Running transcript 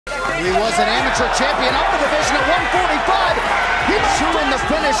He was an amateur champion up the division at 145. He's chewing the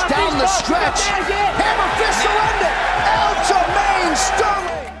finish down the stretch. Hammer fist to end it. Aljamain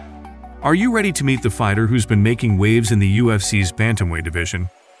Sterling. Are you ready to meet the fighter who's been making waves in the UFC's bantamweight division?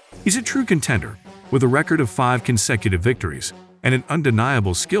 He's a true contender, with a record of 5 consecutive victories and an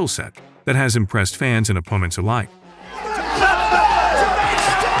undeniable skill set that has impressed fans and opponents alike.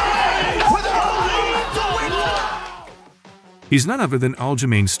 He's none other than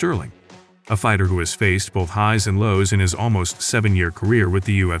Aljamain Sterling, a fighter who has faced both highs and lows in his almost 7-year career with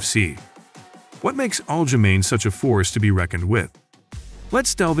the UFC. What makes Aljamain such a force to be reckoned with?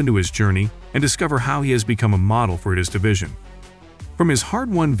 Let's delve into his journey and discover how he has become a model for his division. From his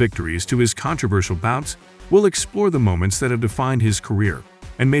hard-won victories to his controversial bouts, we'll explore the moments that have defined his career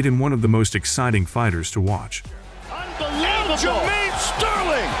and made him one of the most exciting fighters to watch. Aljamain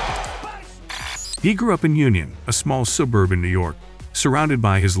Sterling. He grew up in Union, a small suburb in New York, surrounded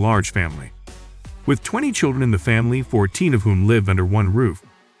by his large family. With 20 children in the family, 14 of whom lived under one roof,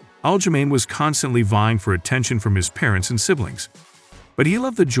 Aljamain was constantly vying for attention from his parents and siblings. But he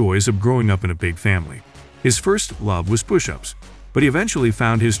loved the joys of growing up in a big family. His first love was push-ups, but he eventually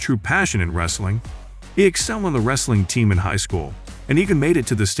found his true passion in wrestling. He excelled on the wrestling team in high school and even made it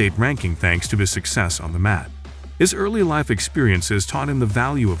to the state ranking thanks to his success on the mat. His early life experiences taught him the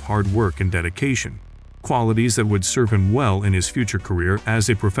value of hard work and dedication, qualities that would serve him well in his future career as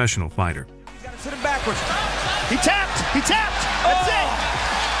a professional fighter. He's got to sit him backwards. He tapped! He tapped! That's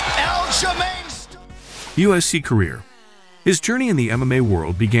it! Aljamain. UFC career. His journey in the MMA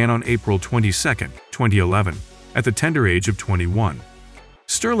world began on April 22, 2011, at the tender age of 21.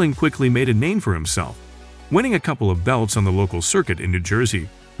 Sterling quickly made a name for himself, winning a couple of belts on the local circuit in New Jersey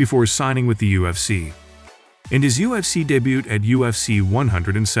before signing with the UFC. In his UFC debut at UFC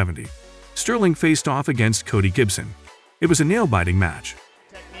 170, Sterling faced off against Cody Gibson. It was a nail-biting match,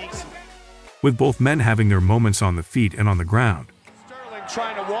 with both men having their moments on the feet and on the ground. Sterling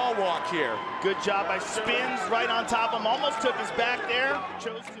trying to wall walk here. Good job by spins right on top of him. Almost took his back there.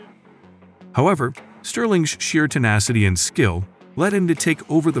 Chose to. However, Sterling's sheer tenacity and skill led him to take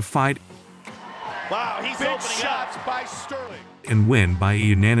over the fight. Wow, he's Big opening shots up. by Sterling. And win by a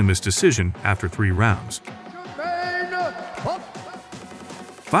unanimous decision after 3 rounds.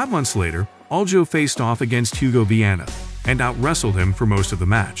 5 months later, Aljo faced off against Hugo Viana and out-wrestled him for most of the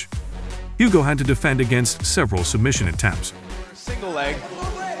match. Hugo had to defend against several submission attempts. Single leg.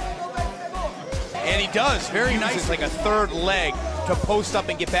 And he does, very nice. It's like a third leg to post up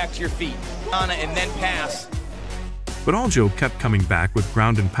and get back to your feet. And then pass. But Aljo kept coming back with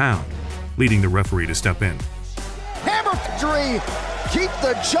ground and pound, leading the referee to step in. Hammer victory. Keep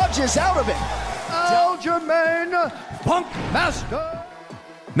the judges out of it. Aljamain Punk Master.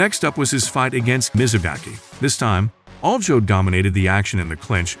 Next up was his fight against Mizugaki. This time, Aljo dominated the action in the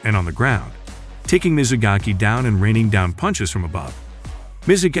clinch and on the ground, taking Mizugaki down and raining down punches from above.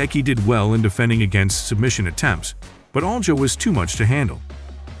 Mizugaki did well in defending against submission attempts, but Aljo was too much to handle.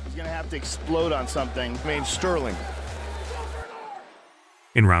 He's going to have to explode on something. I mean, Sterling.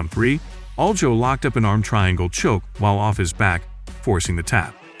 In round 3, Aljo locked up an arm triangle choke while off his back, forcing the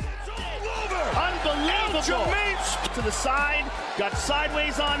tap. Unbelievable! To the side, got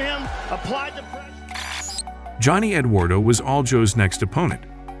sideways on him, applied the pressure. Johnny Eduardo was Aljo's next opponent,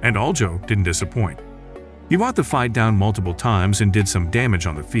 and Aljo didn't disappoint. He brought the fight down multiple times and did some damage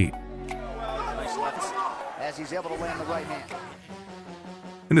on the feet. As he's able to land the right hand.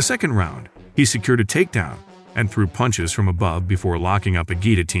 In the second round, he secured a takedown and threw punches from above before locking up a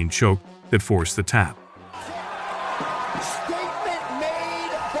guillotine choke that forced the tap. Statement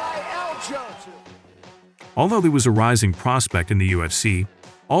made by Aljo. Although there was a rising prospect in the UFC,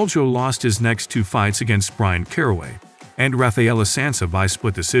 Aljo lost his next 2 fights against Brian Caraway and Rafaela Sansa by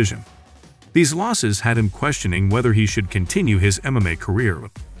split decision. These losses had him questioning whether he should continue his MMA career.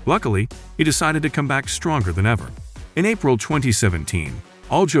 Luckily, he decided to come back stronger than ever. In April 2017,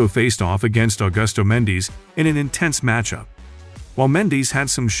 Aljo faced off against Augusto Mendes in an intense matchup. While Mendes had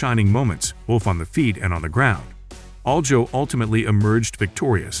some shining moments, both on the feet and on the ground, Aljo ultimately emerged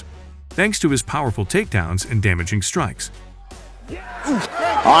victorious, thanks to his powerful takedowns and damaging strikes.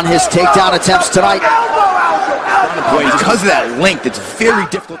 On his takedown attempts tonight. Boy, because of that length, it's very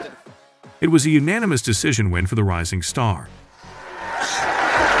difficult. It was a unanimous decision win for the rising star.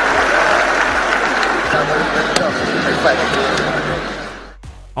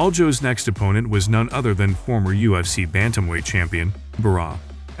 Aljo's next opponent was none other than former UFC bantamweight champion, Barra,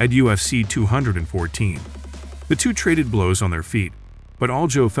 at UFC 214. The two traded blows on their feet, but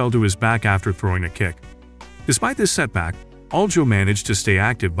Aljo fell to his back after throwing a kick. Despite this setback, Aljo managed to stay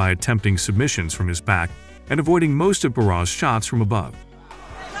active by attempting submissions from his back and avoiding most of Barra's shots from above.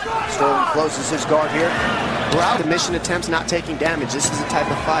 Sterling closes his guard here. Burrell, submission attempts not taking damage. This is the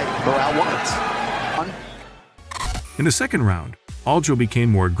type of fight Burrell wants. In the second round, Aljo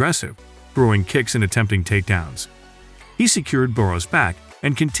became more aggressive, throwing kicks and attempting takedowns. He secured Burrow's back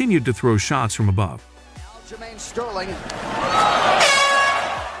and continued to throw shots from above. Aljamain Sterling.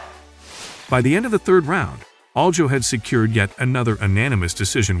 By the end of the third round, Aljo had secured yet another unanimous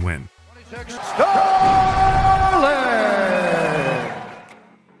decision win.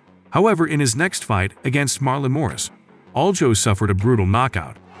 However, in his next fight against Marlon Morris, Aljo suffered a brutal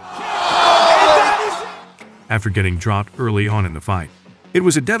knockout after getting dropped early on in the fight. It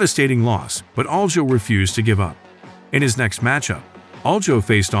was a devastating loss, but Aljo refused to give up. In his next matchup, Aljo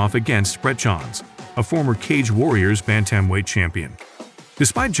faced off against Brett Johns, a former Cage Warriors bantamweight champion.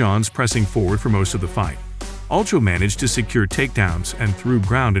 Despite Johns pressing forward for most of the fight, Aljo managed to secure takedowns and threw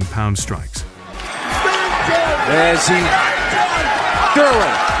ground and pound strikes. As he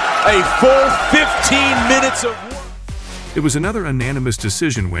Sterling, a full 15 minutes of war. It was another unanimous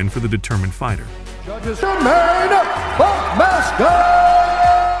decision win for the determined fighter.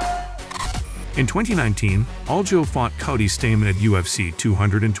 In 2019, Aljo fought Cody Stamann at UFC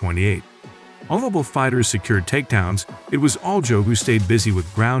 228. Although both fighters secured takedowns, it was Aljo who stayed busy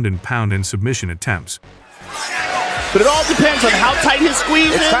with ground and pound and submission attempts. But it all depends on how tight his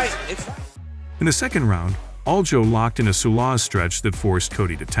squeeze is. In the second round, Aljo locked in a Sulaz stretch that forced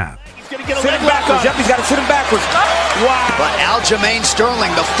Cody to tap. He's gonna get a leg backwards. Yep, he's got to sit him backwards. Wow. But Aljamain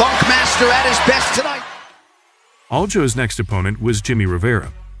Sterling, the Funk Master, at his best tonight. Aljo's next opponent was Jimmy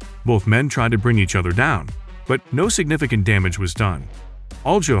Rivera. Both men tried to bring each other down, but no significant damage was done.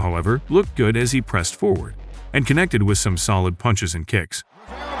 Aljo, however, looked good as he pressed forward and connected with some solid punches and kicks.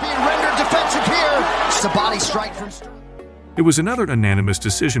 Being rendered defensive here. It's a body strike from Sterling. It was another unanimous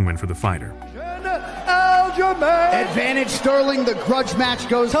decision win for the fighter. Advantage Sterling, the grudge match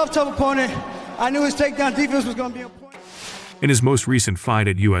goes. Tough opponent. I knew his takedown defense was going to be on point. In his most recent fight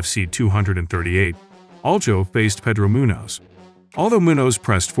at UFC 238, Aljo faced Pedro Munoz. Although Munoz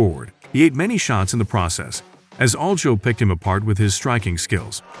pressed forward, he ate many shots in the process, as Aljo picked him apart with his striking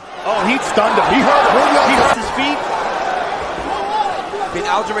skills. Oh, he stunned him. He hurt him. He hurt his feet. I mean,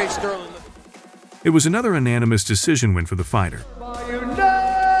 Aljamain Sterling. It was another unanimous decision win for the fighter.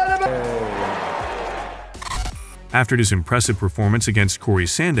 After his impressive performance against Corey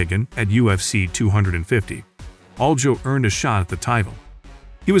Sandhagen at UFC 250, Aljo earned a shot at the title.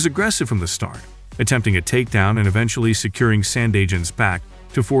 He was aggressive from the start, attempting a takedown and eventually securing Sandhagen's back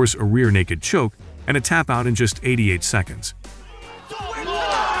to force a rear naked choke and a tap out in just 88 seconds. He went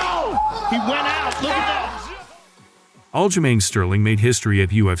out. Look at that. Aljamain Sterling made history at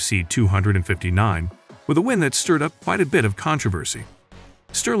UFC 259 with a win that stirred up quite a bit of controversy.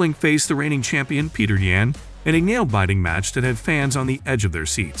 Sterling faced the reigning champion Petr Yan in a nail-biting match that had fans on the edge of their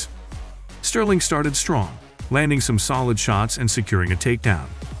seats. Sterling started strong, landing some solid shots and securing a takedown.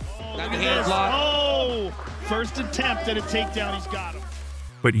 Oh, first attempt at a takedown, he's got him.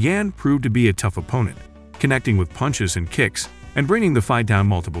 But Yan proved to be a tough opponent, connecting with punches and kicks and bringing the fight down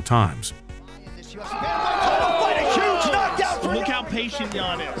multiple times. Look how patient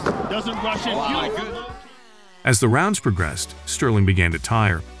Yan is. Doesn't rush in. As the rounds progressed, Sterling began to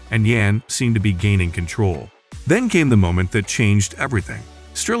tire, and Yan seemed to be gaining control. Then came the moment that changed everything.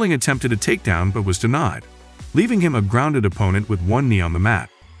 Sterling attempted a takedown but was denied, leaving him a grounded opponent with one knee on the mat.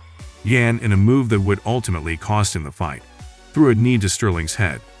 Yan, in a move that would ultimately cost him the fight, threw a knee to Sterling's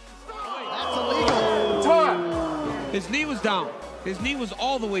head. His knee was down. His knee was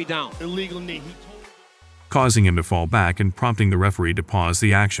all the way down. Illegal knee. Causing him to fall back and prompting the referee to pause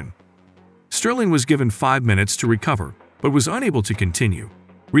the action. Sterling was given 5 minutes to recover, but was unable to continue,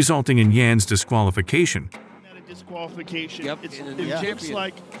 resulting in Yan's disqualification. Disqualification. Yep. It looks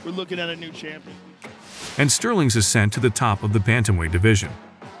like we're looking at a new champion. And Sterling's ascent to the top of the bantamweight division.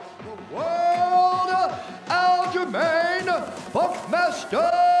 World Aljamain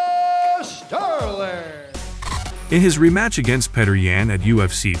Funkmaster Sterling. In his rematch against Petr Yan at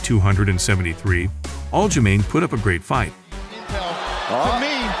UFC 273, Aljamain put up a great fight. For me.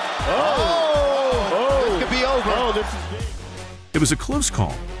 This could be over. Oh, this is big. It was a close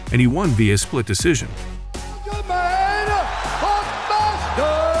call, and he won via split decision. Aljamain Funkmaster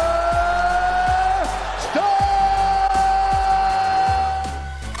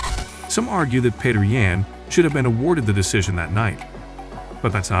Sterling. Some argue that Petr Yan should have been awarded the decision that night.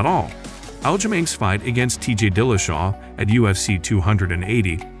 But that's not all. Aljamain's fight against TJ Dillashaw at UFC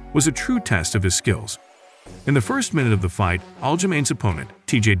 280 was a true test of his skills. In the first minute of the fight, Aljamain's opponent,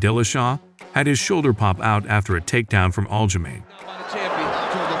 TJ Dillashaw, had his shoulder pop out after a takedown from Aljamain. Looks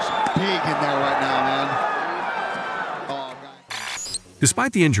big in there right now, man. Oh,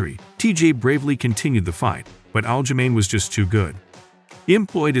 Despite the injury, TJ bravely continued the fight, but Aljamain was just too good. He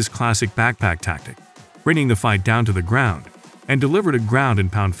employed his classic backpack tactic, bringing the fight down to the ground, and delivered a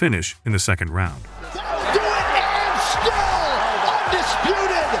ground-and-pound finish in the second round. That'll do it, and still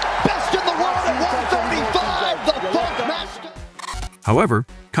undisputed, best in the world at 135, the Funk Master. However,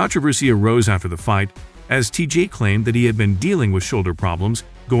 controversy arose after the fight, as TJ claimed that he had been dealing with shoulder problems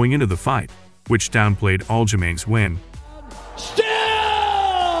going into the fight, which downplayed Aljamain's win. Still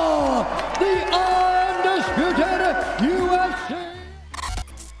the undisputed UFC.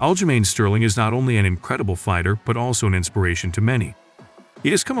 Aljamain Sterling is not only an incredible fighter, but also an inspiration to many.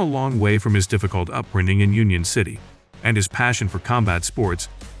 He has come a long way from his difficult upbringing in Union City, and his passion for combat sports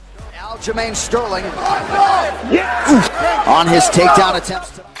Aljamain Sterling on his takedown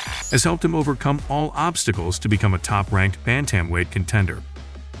attempts has helped him overcome all obstacles to become a top-ranked bantamweight contender.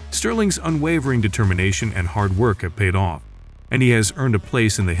 Sterling's unwavering determination and hard work have paid off, and he has earned a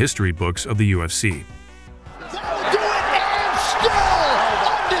place in the history books of the UFC. That'll do it, and still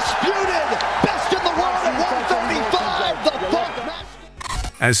undisputed, best in the world at 135, the Funk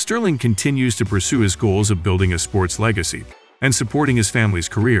Master. As Sterling continues to pursue his goals of building a sports legacy and supporting his family's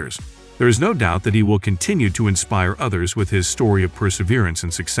careers, there is no doubt that he will continue to inspire others with his story of perseverance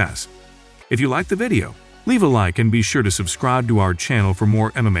and success. If you liked the video, leave a like and be sure to subscribe to our channel for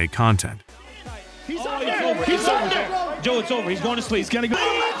more MMA content. He's under. He's under. Joe, it's over. He's going to sleep. He's going to go. He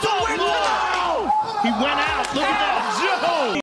went out. Look at that. Joe.